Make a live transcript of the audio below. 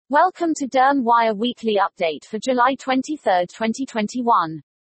Welcome to Derm Wire Weekly Update for July 23, 2021.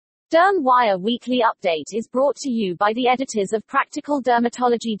 Derm Wire Weekly Update is brought to you by the editors of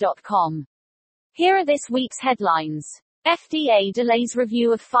PracticalDermatology.com. Here are this week's headlines. FDA delays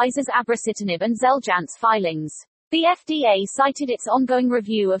review of Pfizer's abrocitinib and Xeljanz filings. The FDA cited its ongoing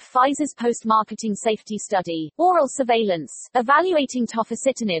review of Pfizer's post-marketing safety study, Oral Surveillance, evaluating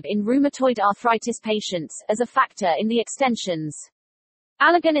tofacitinib in rheumatoid arthritis patients, as a factor in the extensions.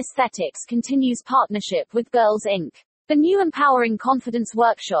 Allergan Aesthetics continues partnership with Girls Inc. The new Empowering Confidence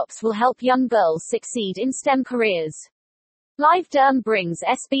workshops will help young girls succeed in STEM careers. Live Derm brings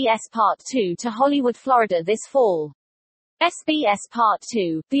SBS Part 2 to Hollywood, Florida this fall. SBS Part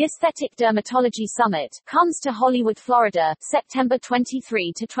 2, the Aesthetic Dermatology Summit, comes to Hollywood, Florida, September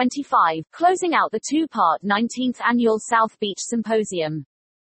 23 to 25, closing out the two-part 19th Annual South Beach Symposium.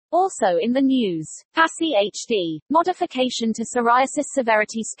 Also in the news, PASI HD, modification to psoriasis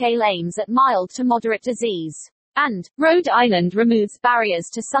severity scale aims at mild to moderate disease. And, Rhode Island removes barriers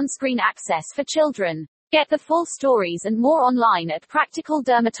to sunscreen access for children. Get the full stories and more online at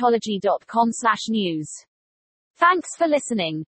practicaldermatology.com/news. Thanks for listening.